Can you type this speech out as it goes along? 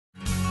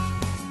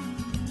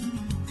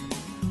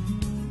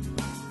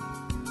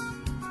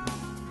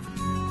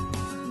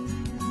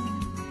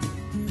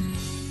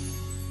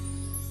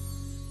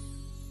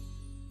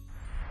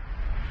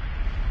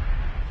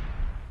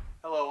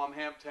Hello, I'm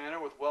Hamp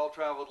Tanner with Well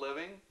Traveled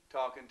Living,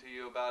 talking to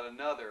you about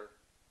another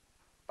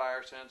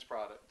Fire Sense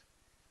product.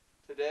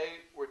 Today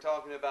we're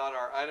talking about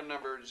our item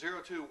number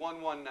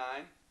 02119,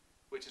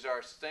 which is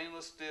our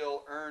stainless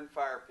steel urn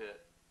fire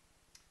pit.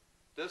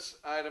 This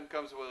item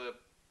comes with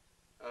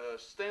a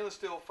stainless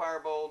steel fire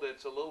bowl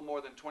that's a little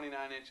more than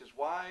 29 inches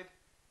wide.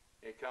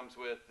 It comes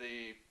with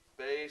the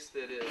base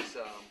that is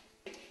a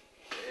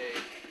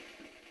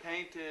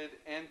painted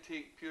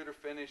antique pewter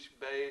finish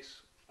base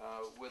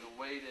with a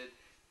weighted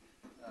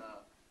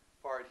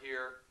part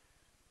here,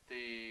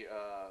 the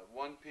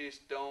one-piece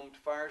domed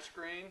fire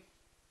screen,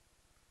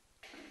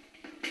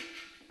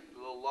 the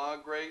little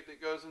log grate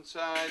that goes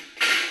inside,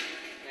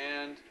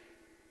 and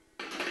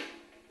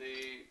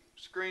the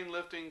screen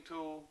lifting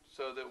tool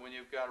so that when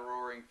you've got a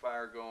roaring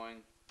fire going,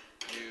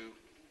 you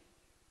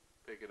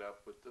pick it up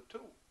with the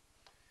tool.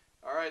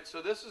 Alright,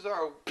 so this is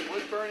our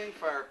wood-burning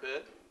fire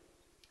pit.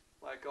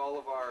 Like all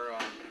of our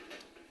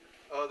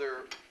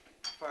other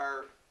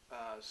Fire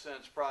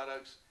Sense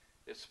products,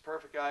 it's the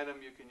perfect item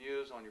you can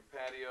use on your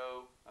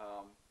patio,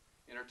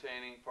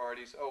 entertaining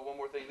parties. Oh, one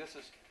more thing. This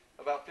is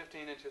about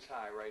 15 inches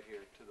high right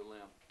here to the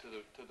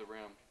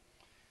rim.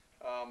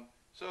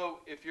 So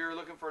if you're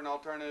looking for an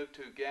alternative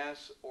to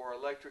gas or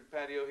electric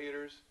patio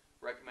heaters,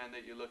 recommend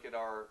that you look at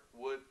our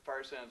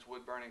Fire Sense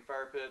wood-burning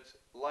fire pits,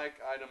 like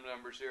item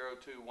number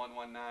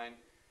 02119.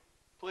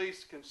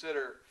 Please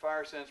consider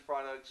Fire Sense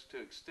products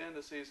to extend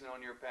the season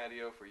on your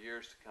patio for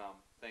years to come.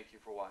 Thank you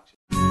for watching.